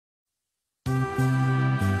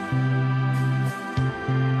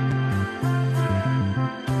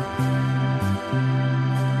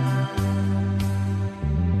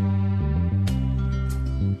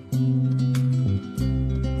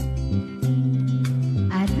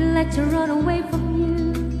to run away from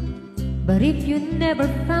you, but if you never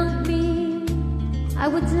found me, I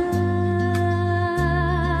would die.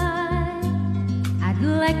 I'd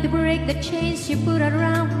like to break the chains you put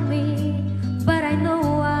around me, but I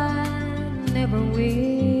know I never will.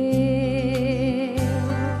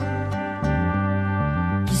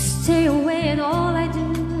 You stay away and all I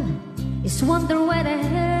do is wonder where the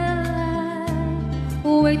hell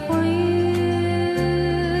I wait for you.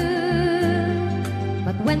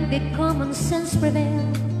 But when did common sense prevail?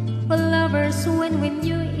 For lovers when we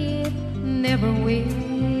knew it never will.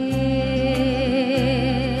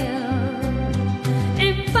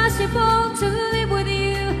 Impossible to live with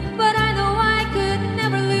you, but I know I could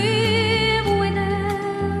never live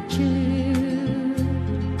without you.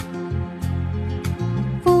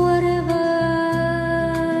 For whatever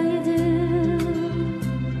you do,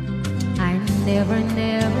 I never,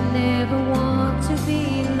 never, never want to be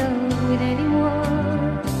in love with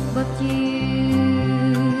anyone but you.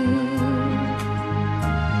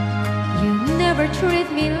 You never treat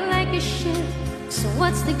me like a shit, so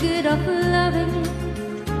what's the good of loving you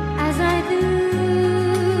as I do?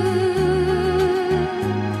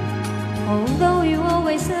 Although you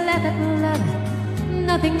always laugh at love,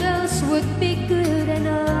 nothing else would be good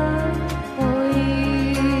enough for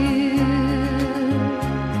you.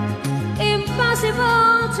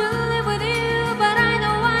 Impossible to live with you, but I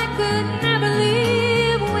know I could never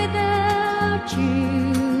live without you.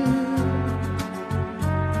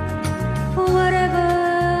 For whatever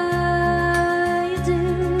you do,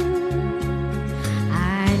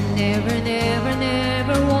 I never, never,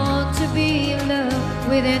 never want to be in love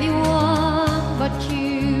with anyone but you.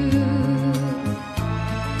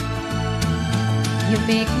 You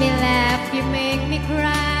make me laugh, you make me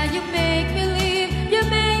cry, you make me live, you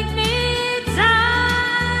make me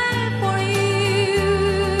die for you.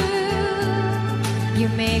 You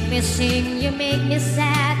make me sing, you make me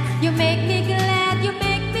sad, you make me glad, you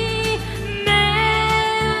make me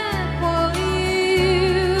mad for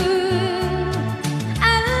you.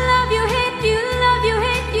 I love you, hate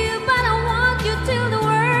you, but I want you till the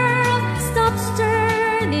world stops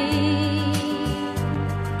turning.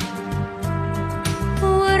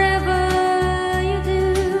 Whatever you do,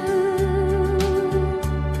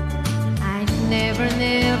 I never,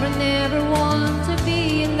 never, never want to be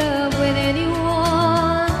in love with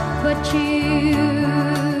anyone but you.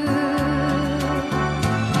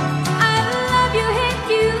 I love you, hate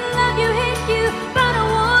you, but I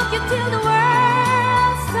want you till the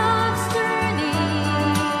world stops turning.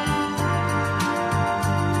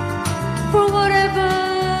 For whatever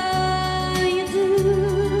you do,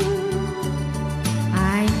 I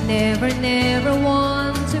never, never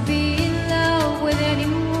want to be in love with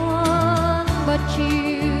anyone but you.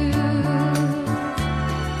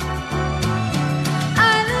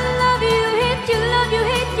 I love you, hate you,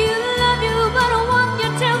 but I want you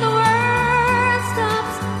till the world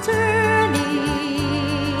stops turning.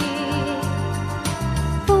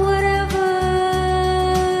 For whatever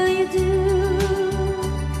you do,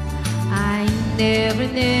 I never,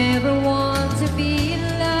 never